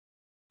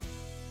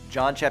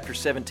John chapter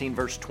 17,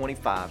 verse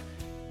 25,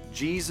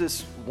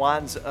 Jesus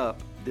winds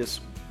up this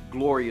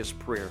glorious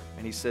prayer,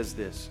 and he says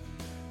this,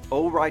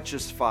 "O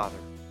righteous Father,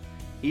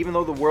 even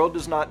though the world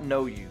does not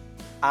know you,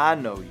 I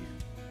know you,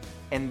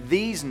 and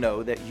these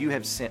know that you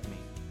have sent me.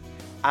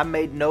 I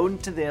made known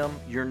to them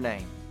your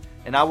name,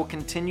 and I will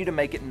continue to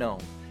make it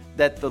known,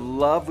 that the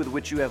love with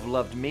which you have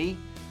loved me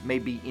may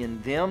be in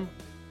them,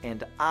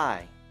 and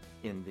I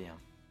in them."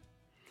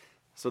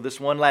 So this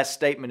one last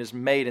statement is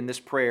made in this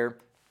prayer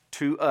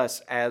to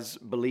us as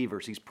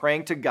believers. He's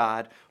praying to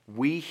God.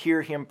 We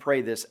hear him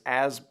pray this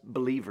as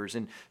believers.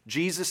 And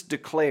Jesus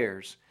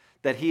declares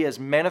that he has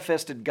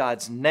manifested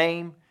God's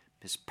name,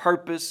 his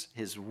purpose,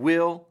 his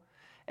will,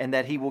 and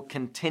that he will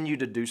continue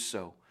to do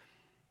so.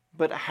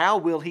 But how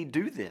will he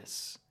do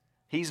this?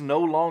 He's no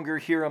longer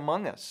here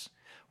among us.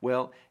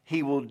 Well,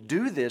 he will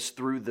do this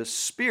through the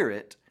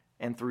Spirit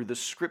and through the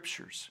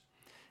Scriptures.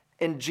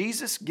 And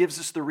Jesus gives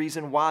us the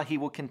reason why he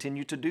will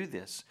continue to do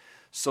this,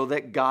 so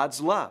that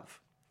God's love,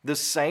 the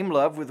same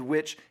love with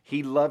which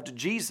he loved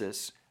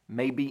Jesus,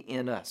 may be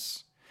in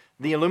us.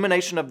 The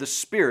illumination of the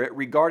Spirit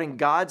regarding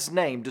God's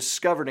name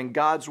discovered in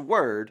God's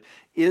Word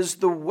is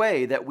the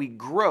way that we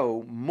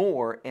grow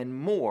more and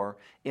more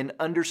in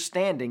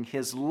understanding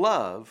his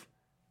love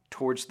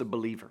towards the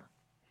believer.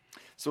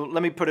 So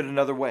let me put it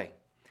another way.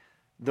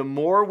 The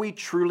more we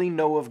truly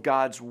know of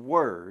God's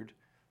Word,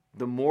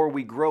 the more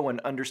we grow in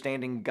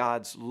understanding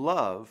God's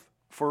love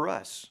for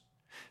us.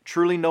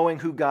 Truly knowing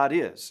who God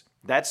is,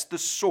 that's the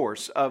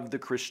source of the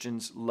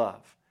Christian's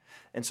love.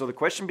 And so the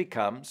question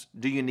becomes,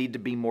 do you need to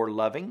be more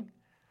loving?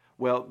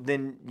 Well,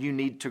 then you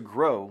need to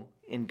grow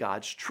in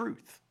God's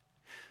truth.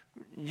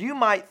 You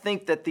might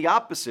think that the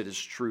opposite is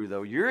true,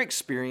 though. Your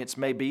experience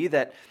may be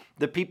that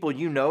the people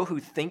you know who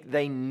think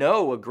they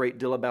know a great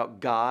deal about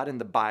God and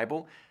the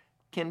Bible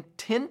can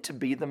tend to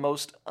be the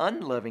most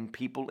unloving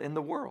people in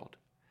the world.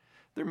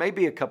 There may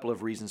be a couple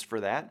of reasons for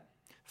that.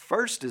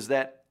 First is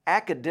that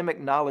academic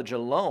knowledge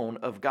alone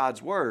of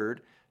God's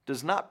Word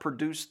does not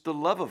produce the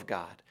love of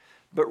God,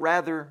 but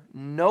rather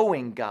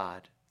knowing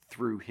God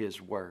through his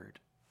Word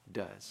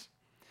does.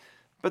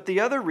 But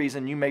the other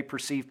reason you may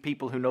perceive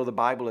people who know the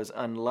Bible as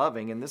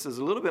unloving, and this is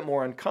a little bit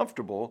more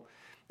uncomfortable,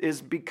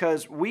 is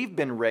because we've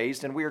been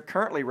raised, and we are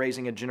currently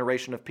raising a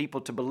generation of people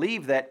to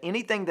believe that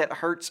anything that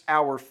hurts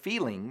our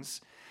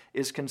feelings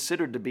is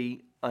considered to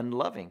be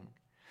unloving.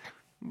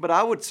 But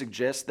I would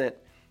suggest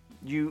that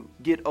you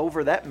get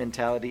over that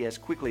mentality as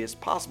quickly as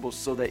possible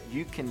so that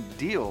you can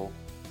deal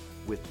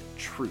with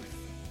truth.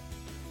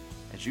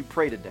 As you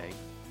pray today,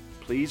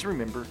 please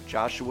remember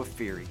Joshua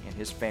Feary and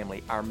his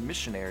family, our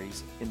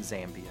missionaries in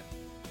Zambia.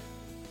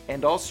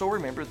 And also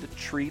remember the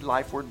Tree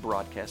Life Word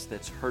broadcast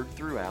that's heard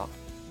throughout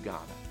Ghana.